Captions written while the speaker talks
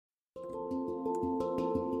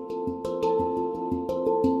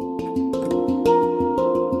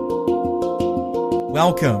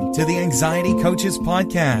Welcome to the Anxiety Coaches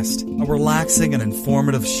Podcast, a relaxing and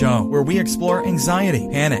informative show where we explore anxiety,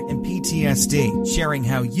 panic, and PTSD, sharing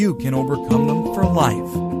how you can overcome them for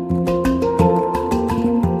life.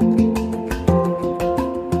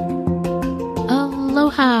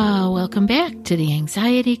 Aloha! Welcome back to the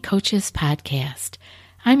Anxiety Coaches Podcast.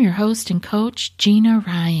 I'm your host and coach, Gina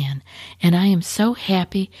Ryan, and I am so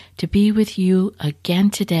happy to be with you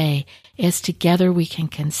again today as together we can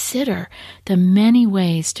consider the many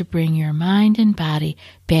ways to bring your mind and body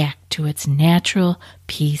back to its natural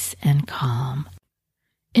peace and calm.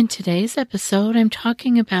 In today's episode, I'm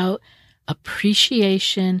talking about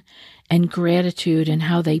appreciation and gratitude and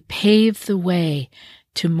how they pave the way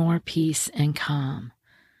to more peace and calm.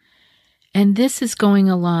 And this is going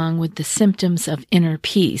along with the symptoms of inner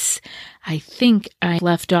peace. I think I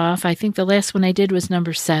left off, I think the last one I did was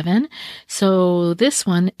number 7. So this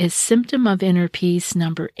one is symptom of inner peace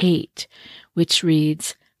number 8, which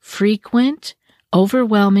reads, frequent,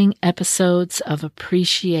 overwhelming episodes of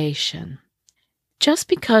appreciation. Just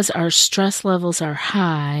because our stress levels are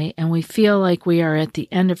high and we feel like we are at the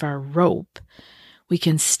end of our rope, we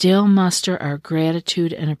can still muster our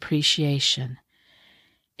gratitude and appreciation.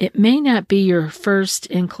 It may not be your first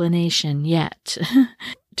inclination yet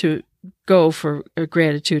to go for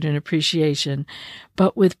gratitude and appreciation,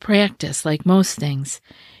 but with practice, like most things,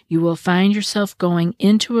 you will find yourself going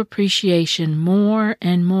into appreciation more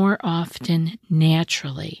and more often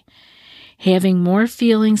naturally. Having more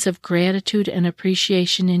feelings of gratitude and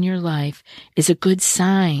appreciation in your life is a good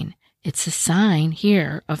sign. It's a sign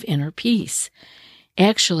here of inner peace.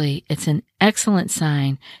 Actually, it's an excellent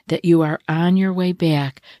sign that you are on your way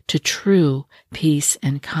back to true peace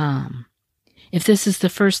and calm. If this is the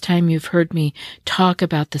first time you've heard me talk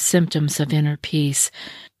about the symptoms of inner peace,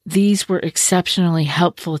 these were exceptionally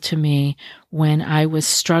helpful to me when I was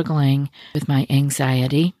struggling with my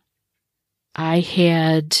anxiety. I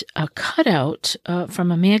had a cutout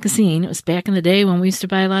from a magazine. It was back in the day when we used to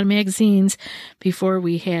buy a lot of magazines before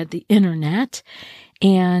we had the internet.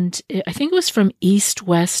 And I think it was from East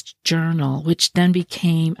West Journal, which then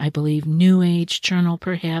became, I believe, New Age Journal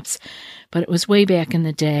perhaps, but it was way back in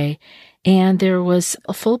the day. And there was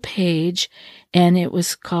a full page, and it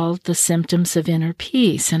was called The Symptoms of Inner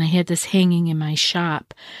Peace. And I had this hanging in my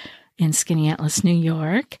shop in Skaneateles, New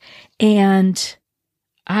York. And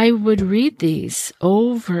I would read these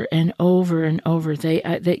over and over and over.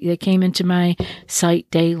 They came into my site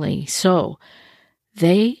daily. So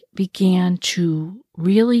they began to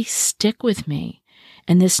really stick with me.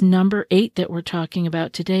 And this number 8 that we're talking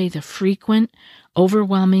about today, the frequent,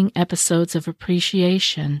 overwhelming episodes of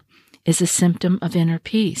appreciation, is a symptom of inner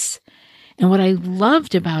peace. And what I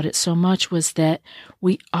loved about it so much was that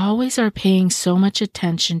we always are paying so much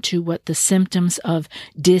attention to what the symptoms of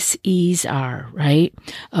dis-ease are, right?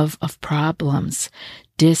 Of problems,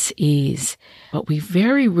 dis-ease. But we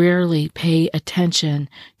very rarely pay attention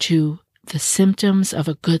to the symptoms of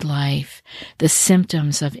a good life, the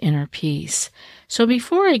symptoms of inner peace. So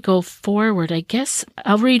before I go forward, I guess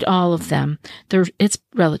I'll read all of them. It's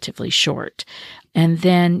relatively short. And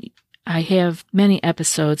then I have many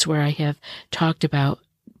episodes where I have talked about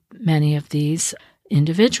many of these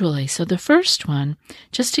individually. So the first one,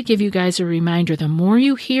 just to give you guys a reminder, the more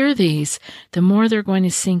you hear these, the more they're going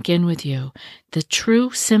to sink in with you. The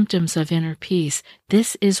true symptoms of inner peace,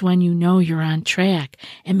 this is when you know you're on track.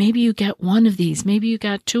 And maybe you get one of these, maybe you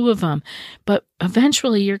got 2 of them, but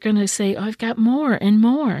eventually you're going to say, oh, I've got more and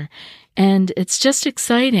more. And it's just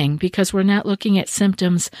exciting because we're not looking at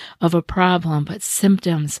symptoms of a problem, but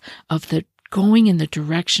symptoms of the going in the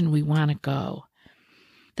direction we want to go.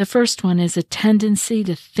 The first one is a tendency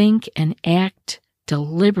to think and act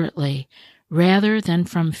deliberately rather than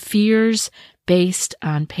from fears based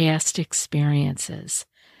on past experiences.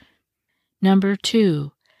 Number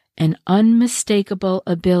 2, an unmistakable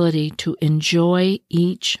ability to enjoy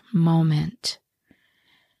each moment.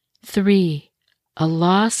 3, a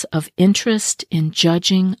loss of interest in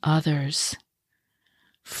judging others.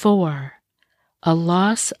 4, a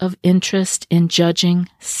loss of interest in judging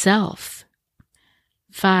self.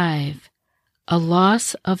 5, a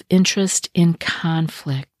loss of interest in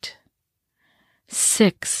conflict.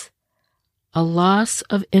 6, a loss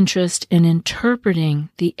of interest in interpreting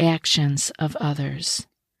the actions of others.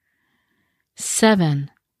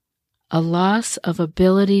 7, a loss of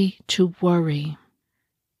ability to worry.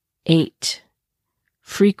 8,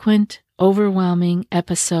 frequent, overwhelming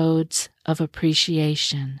episodes of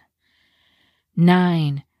appreciation.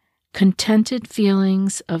 9, contented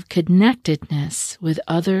feelings of connectedness with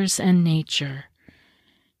others and nature.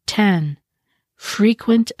 10,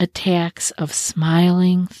 frequent attacks of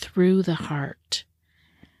smiling through the heart.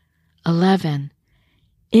 11.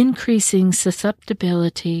 Increasing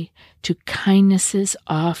susceptibility to kindnesses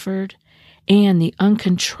offered and the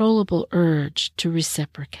uncontrollable urge to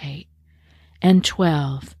reciprocate. And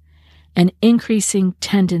 12. An increasing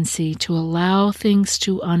tendency to allow things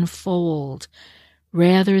to unfold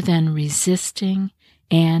rather than resisting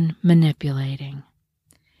and manipulating.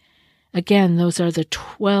 Again, those are the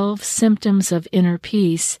 12 symptoms of inner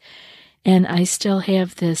peace, and I still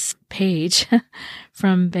have this page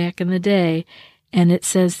from back in the day, and it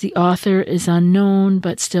says the author is unknown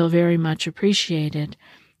but still very much appreciated.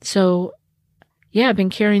 So, yeah, I've been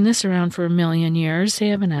carrying this around for 1,000,000 years,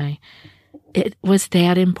 haven't I? It was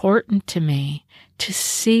that important to me to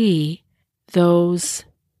see those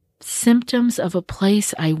symptoms of a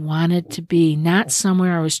place I wanted to be, not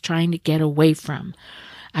somewhere I was trying to get away from.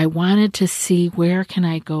 I wanted to see where can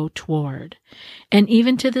I go toward. And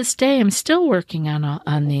even to this day, I'm still working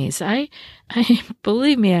on these. I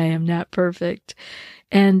believe me, I am not perfect.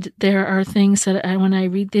 And there are things that when I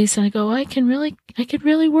read these, I go, I could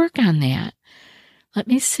really work on that. Let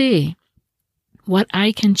me see what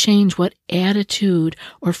I can change, what attitude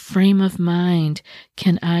or frame of mind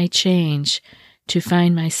can I change to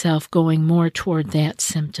find myself going more toward that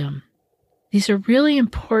symptom. These are really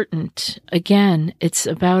important. Again, it's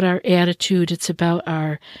about our attitude. It's about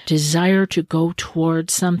our desire to go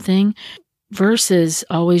towards something versus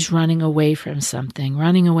always running away from something,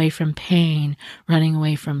 running away from pain, running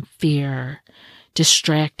away from fear,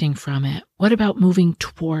 distracting from it. What about moving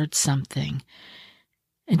towards something?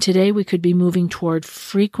 And today we could be moving toward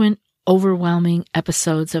frequent, overwhelming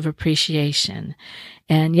episodes of appreciation.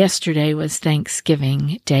 And yesterday was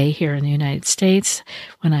Thanksgiving Day here in the United States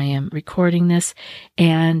when I am recording this.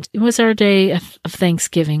 And it was our day of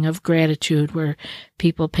Thanksgiving, of gratitude, where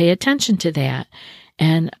people pay attention to that.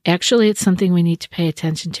 And actually, it's something we need to pay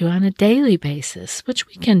attention to on a daily basis, which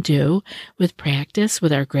we can do with practice,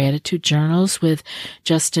 with our gratitude journals, with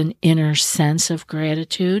just an inner sense of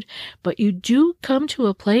gratitude. But you do come to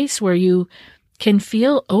a place where you can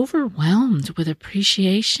feel overwhelmed with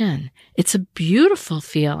appreciation. It's a beautiful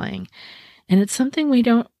feeling, and it's something we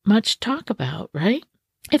don't much talk about, right?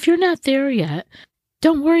 If you're not there yet,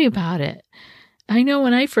 don't worry about it. I know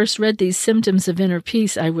when I first read these symptoms of inner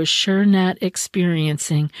peace, I was sure not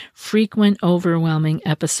experiencing frequent, overwhelming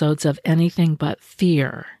episodes of anything but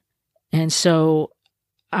fear. And so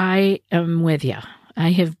I am with you. I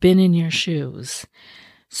have been in your shoes.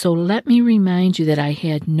 So let me remind you that I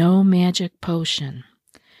had no magic potion.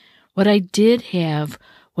 What I did have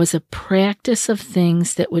was a practice of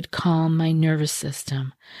things that would calm my nervous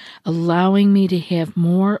system, allowing me to have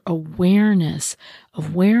more awareness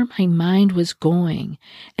of where my mind was going,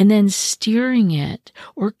 and then steering it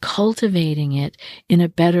or cultivating it in a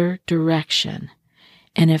better direction.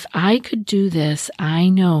 And if I could do this, I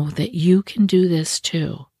know that you can do this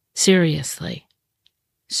too. Seriously.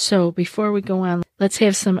 So before we go on, let's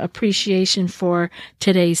have some appreciation for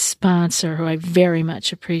today's sponsor, who I very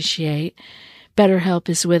much appreciate. BetterHelp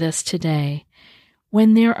is with us today.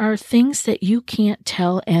 When there are things that you can't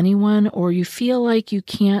tell anyone, or you feel like you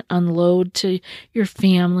can't unload to your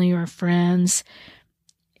family or friends,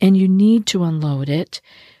 and you need to unload it,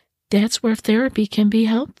 that's where therapy can be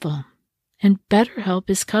helpful. And BetterHelp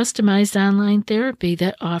is customized online therapy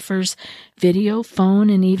that offers video, phone,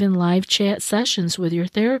 and even live chat sessions with your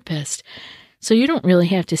therapist. So you don't really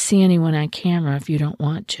have to see anyone on camera if you don't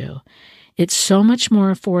want to. It's so much more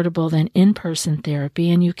affordable than in-person therapy,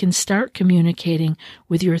 and you can start communicating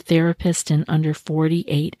with your therapist in under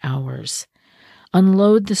 48 hours.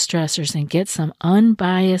 Unload the stressors and get some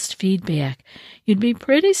unbiased feedback. You'd be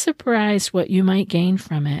pretty surprised what you might gain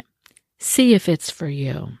from it. See if it's for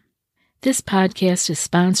you. This podcast is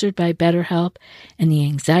sponsored by BetterHelp, and the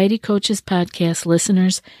Anxiety Coaches Podcast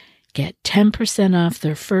listeners get 10% off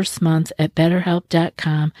their first month at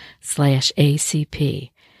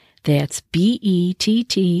betterhelp.com/ACP. That's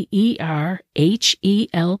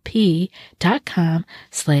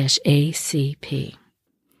BetterHelp.com/ACP.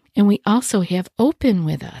 And we also have Open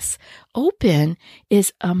with us. Open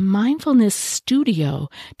is a mindfulness studio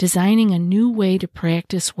designing a new way to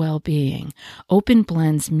practice well-being. Open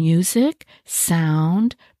blends music,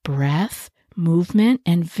 sound, breath, movement,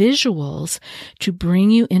 and visuals to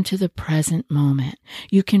bring you into the present moment.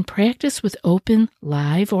 You can practice with Open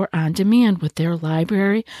live or on demand with their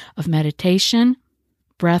library of meditation,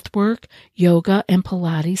 breathwork, yoga, and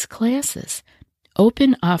Pilates classes.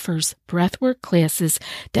 Open offers breathwork classes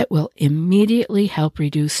that will immediately help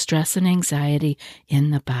reduce stress and anxiety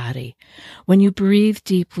in the body. When you breathe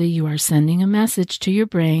deeply, you are sending a message to your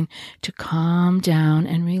brain to calm down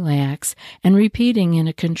and relax, and repeating in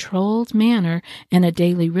a controlled manner and a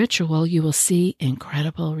daily ritual, you will see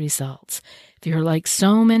incredible results. If you're like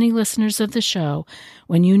so many listeners of the show,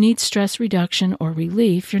 when you need stress reduction or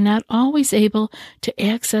relief, you're not always able to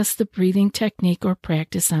access the breathing technique or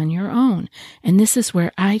practice on your own. And this is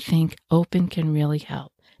where I think Open can really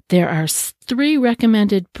help. There are 3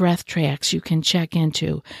 recommended breath tracks you can check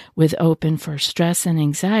into with Open for stress and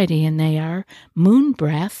anxiety, and they are Moon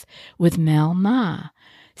Breath with Mel Ma,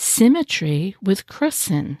 Symmetry with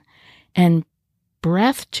Kristen, and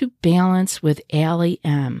Breath to Balance with Allie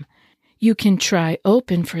M. You can try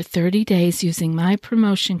Open for 30 days using my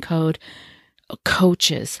promotion code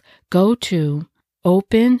COACHES. Go to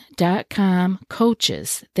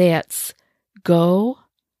open.com/coaches. That's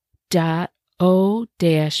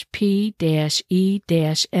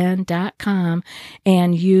go.o-p-e-n.com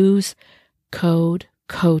and use code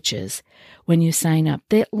COACHES when you sign up.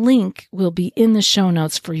 That link will be in the show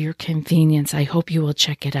notes for your convenience. I hope you will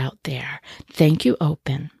check it out there. Thank you,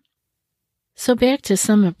 Open. So back to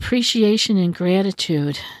some appreciation and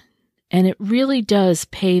gratitude, and it really does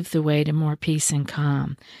pave the way to more peace and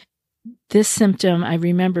calm. This symptom, I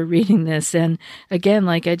remember reading this, and again,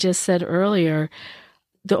 like I just said earlier,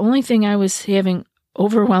 the only thing I was having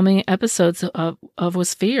overwhelming episodes of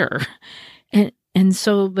was fear. And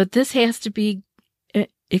so, but this has to be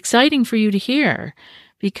exciting for you to hear,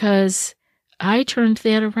 because I turned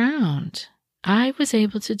that around. I was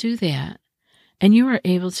able to do that. And you are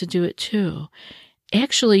able to do it too.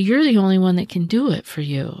 Actually, you're the only one that can do it for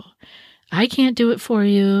you. I can't do it for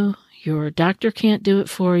you. Your doctor can't do it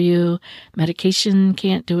for you. Medication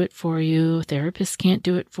can't do it for you. Therapist can't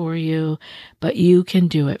do it for you. But you can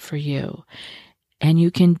do it for you. And you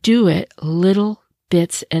can do it little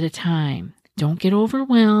bits at a time. Don't get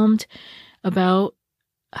overwhelmed about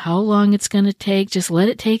how long it's going to take. Just let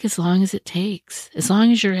it take as long as it takes. As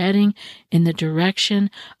long as you're heading in the direction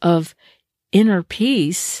of inner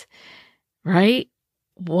peace, right?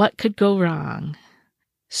 What could go wrong?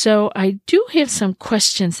 So I do have some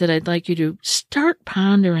questions that I'd like you to start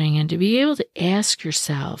pondering and to be able to ask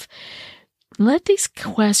yourself. Let these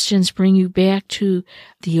questions bring you back to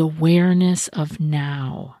the awareness of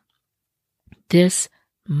now, this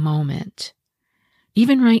moment.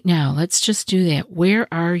 Even right now, let's just do that. Where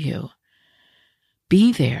are you?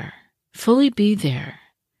 Be there. Fully be there.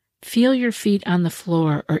 Feel your feet on the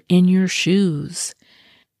floor or in your shoes.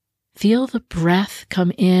 Feel the breath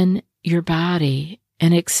come in your body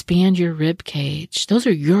and expand your rib cage. Those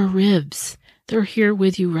are your ribs. They're here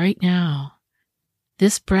with you right now.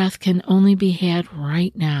 This breath can only be had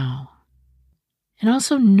right now. And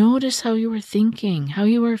also notice how you are thinking, how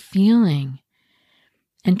you are feeling.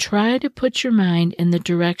 And try to put your mind in the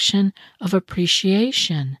direction of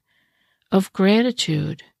appreciation, of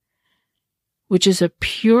gratitude, which is a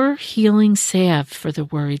pure healing salve for the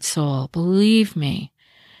worried soul. Believe me,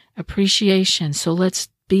 appreciation. So let's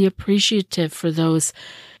be appreciative for those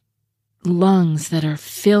lungs that are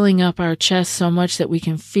filling up our chest so much that we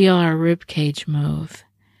can feel our rib cage move,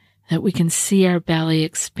 that we can see our belly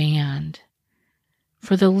expand.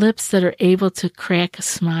 For the lips that are able to crack a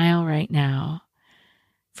smile right now,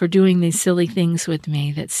 for doing these silly things with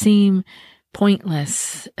me that seem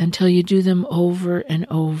pointless until you do them over and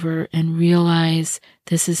over and realize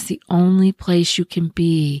this is the only place you can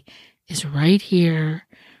be, is right here,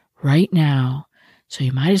 right now. So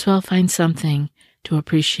you might as well find something to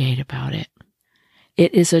appreciate about it.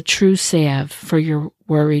 It is a true salve for your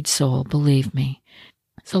worried soul, believe me.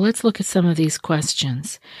 So let's look at some of these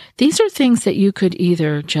questions. These are things that you could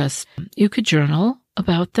either you could journal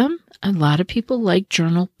about them. A lot of people like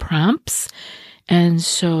journal prompts. And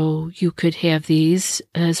so you could have these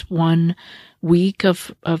as 1 week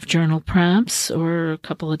of journal prompts or a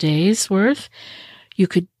couple of days worth. You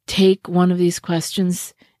could take one of these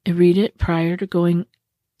questions and read it prior to going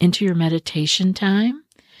into your meditation time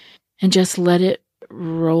and just let it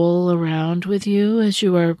roll around with you as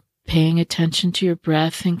you are paying attention to your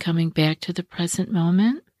breath and coming back to the present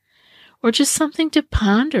moment. Or just something to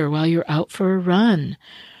ponder while you're out for a run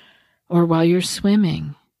or while you're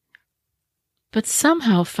swimming. But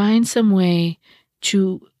somehow find some way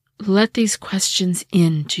to let these questions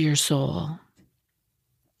into your soul.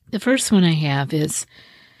 The first one I have is,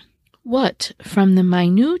 what from the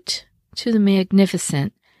minute to the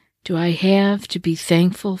magnificent do I have to be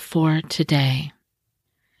thankful for today?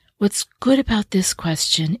 What's good about this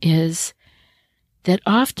question is that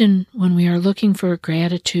often when we are looking for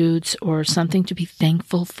gratitudes or something to be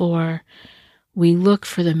thankful for, we look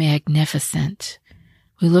for the magnificent.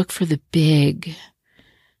 We look for the big,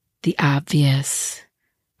 the obvious,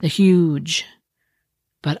 the huge.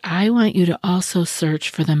 But I want you to also search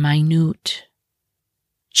for the minute,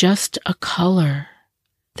 just a color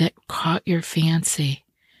that caught your fancy.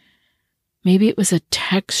 Maybe it was a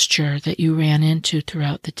texture that you ran into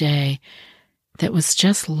throughout the day that was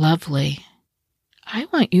just lovely. I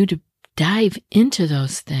want you to dive into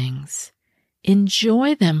those things,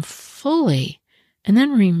 enjoy them fully, and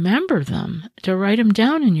then remember them to write them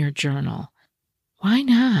down in your journal. Why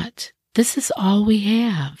not? This is all we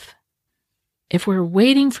have. If we're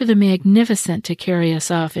waiting for the magnificent to carry us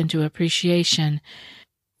off into appreciation,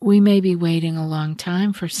 we may be waiting a long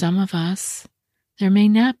time for some of us. There may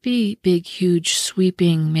not be big, huge,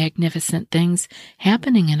 sweeping, magnificent things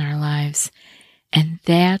happening in our lives, and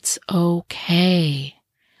that's okay.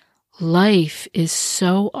 Life is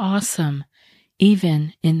so awesome,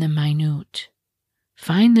 even in the minute.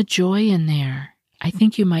 Find the joy in there. I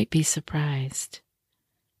think you might be surprised.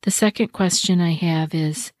 The second question I have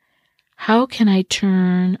is, how can I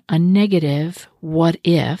turn a negative what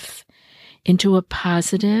if into a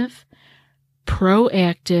positive,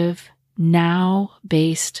 proactive,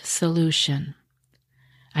 now-based solution?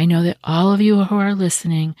 I know that all of you who are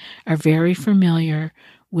listening are very familiar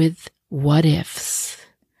with what ifs.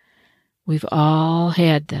 We've all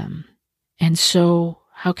had them. And so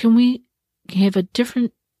how can we have a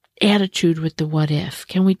different attitude with the what if?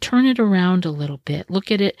 Can we turn it around a little bit,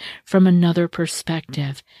 look at it from another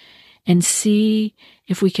perspective, and see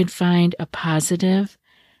if we can find a positive,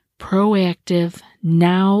 proactive,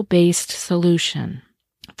 now-based solution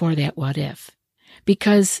for that what if?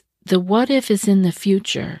 Because the what if is in the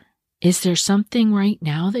future. Is there something right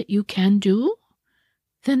now that you can do?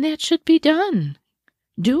 Then that should be done.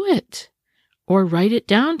 Do it. Or write it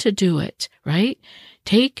down to do it, right?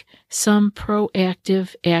 Take some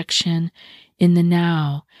proactive action in the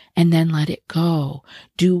now and then let it go.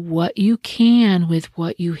 Do what you can with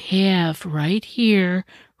what you have right here,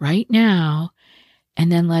 right now,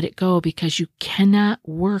 and then let it go, because you cannot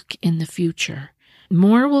work in the future.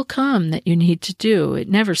 More will come that you need to do. It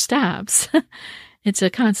never stops. It's a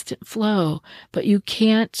constant flow, but you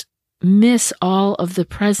can't miss all of the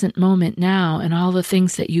present moment now and all the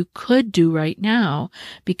things that you could do right now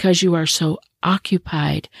because you are so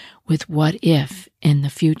occupied with what if in the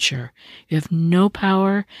future. You have no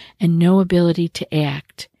power and no ability to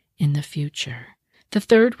act in the future. The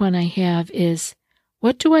third one I have is,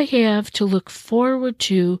 what do I have to look forward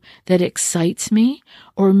to that excites me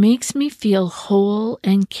or makes me feel whole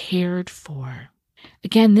and cared for?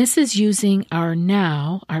 Again, this is using our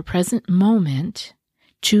now, our present moment,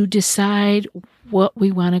 to decide what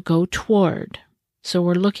we want to go toward. So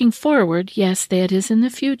we're looking forward. Yes, that is in the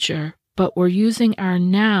future, but we're using our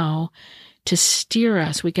now to steer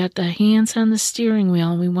us. We got the hands on the steering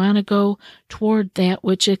wheel and we want to go toward that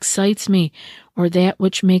which excites me or that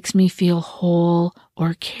which makes me feel whole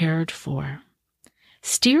or cared for.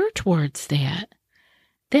 Steer towards that.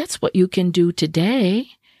 That's what you can do today.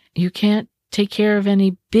 You can't take care of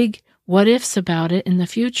any big what ifs about it in the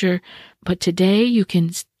future, but today you can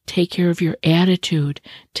take care of your attitude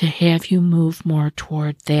to have you move more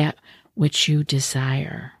toward that which you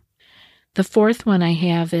desire. The fourth one I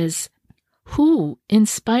have is, who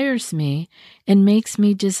inspires me and makes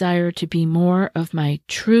me desire to be more of my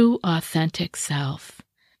true, authentic self?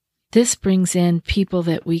 This brings in people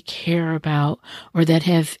that we care about or that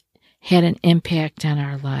have had an impact on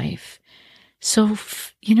our life. So,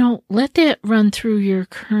 let that run through your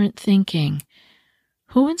current thinking.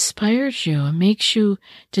 Who inspires you and makes you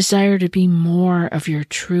desire to be more of your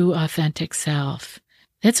true, authentic self?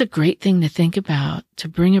 That's a great thing to think about, to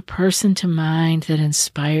bring a person to mind that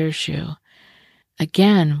inspires you.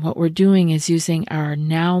 Again, what we're doing is using our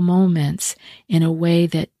now moments in a way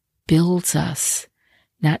that builds us,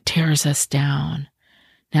 not tears us down,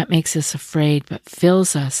 not makes us afraid, but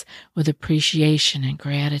fills us with appreciation and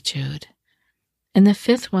gratitude. And the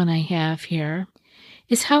fifth one I have here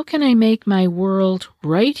is, how can I make my world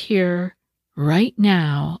right here, right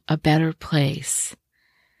now, a better place?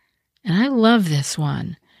 And I love this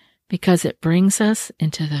one because it brings us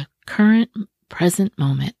into the current, present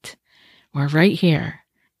moment. We're right here.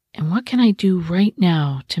 And what can I do right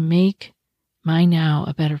now to make my now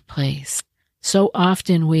a better place? So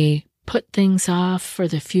often we put things off for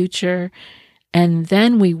the future and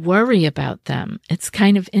then we worry about them. It's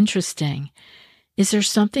kind of interesting. Is there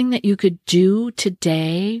something that you could do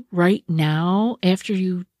today, right now, after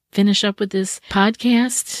you finish up with this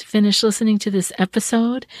podcast, finish listening to this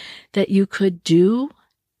episode that you could do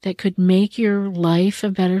that could make your life a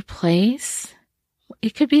better place?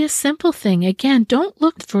 It could be a simple thing. Again, don't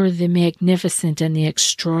look for the magnificent and the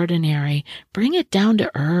extraordinary. Bring it down to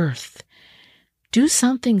earth. Do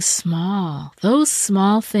something small. Those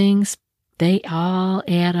small things, they all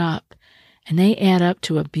add up. And they add up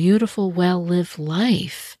to a beautiful, well-lived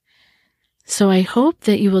life. So I hope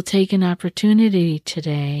that you will take an opportunity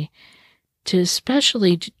today to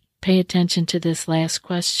especially pay attention to this last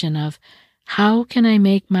question of, how can I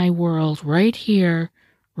make my world right here,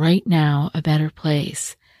 right now, a better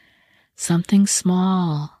place? Something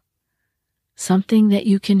small, something that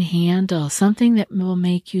you can handle, something that will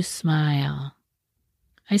make you smile.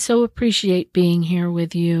 I so appreciate being here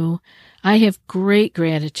with you. I have great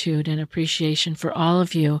gratitude and appreciation for all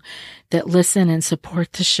of you that listen and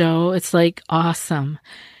support the show. It's like awesome.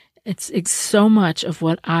 It's so much of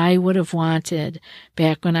what I would have wanted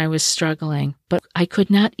back when I was struggling, but I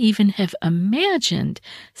could not even have imagined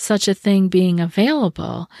such a thing being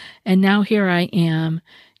available. And now here I am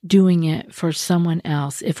doing it for someone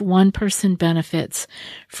else. If one person benefits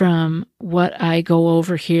from what I go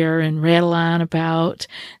over here and rattle on about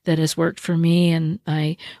that has worked for me and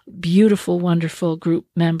my beautiful, wonderful group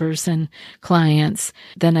members and clients,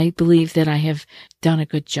 then I believe that I have done a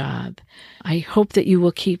good job. I hope that you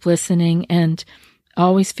will keep listening, and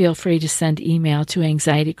always feel free to send email to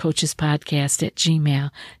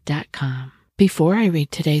anxietycoachespodcast@gmail.com. Before I read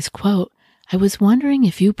today's quote, I was wondering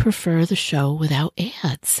if you prefer the show without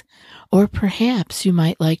ads, or perhaps you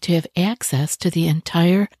might like to have access to the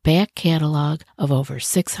entire back catalog of over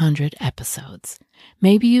 600 episodes.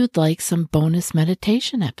 Maybe you'd like some bonus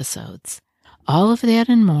meditation episodes. All of that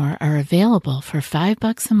and more are available for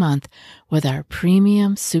 $5 a month with our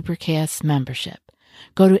premium Supercast membership.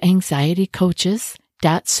 Go to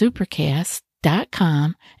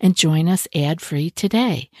anxietycoaches.supercast.com and join us ad-free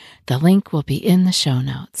today. The link will be in the show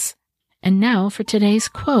notes. And now for today's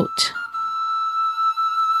quote.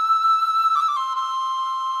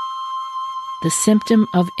 The Symptom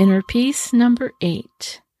of Inner Peace, number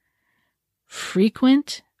 8.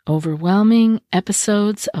 Frequent, overwhelming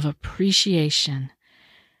episodes of appreciation.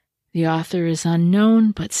 The author is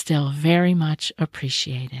unknown, but still very much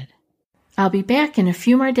appreciated. I'll be back in a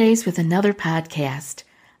few more days with another podcast.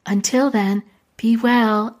 Until then, be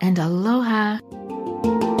well and aloha.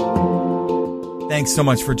 Thanks so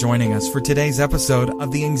much for joining us for today's episode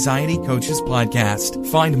of the Anxiety Coaches Podcast.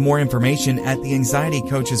 Find more information at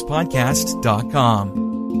theanxietycoachespodcast.com.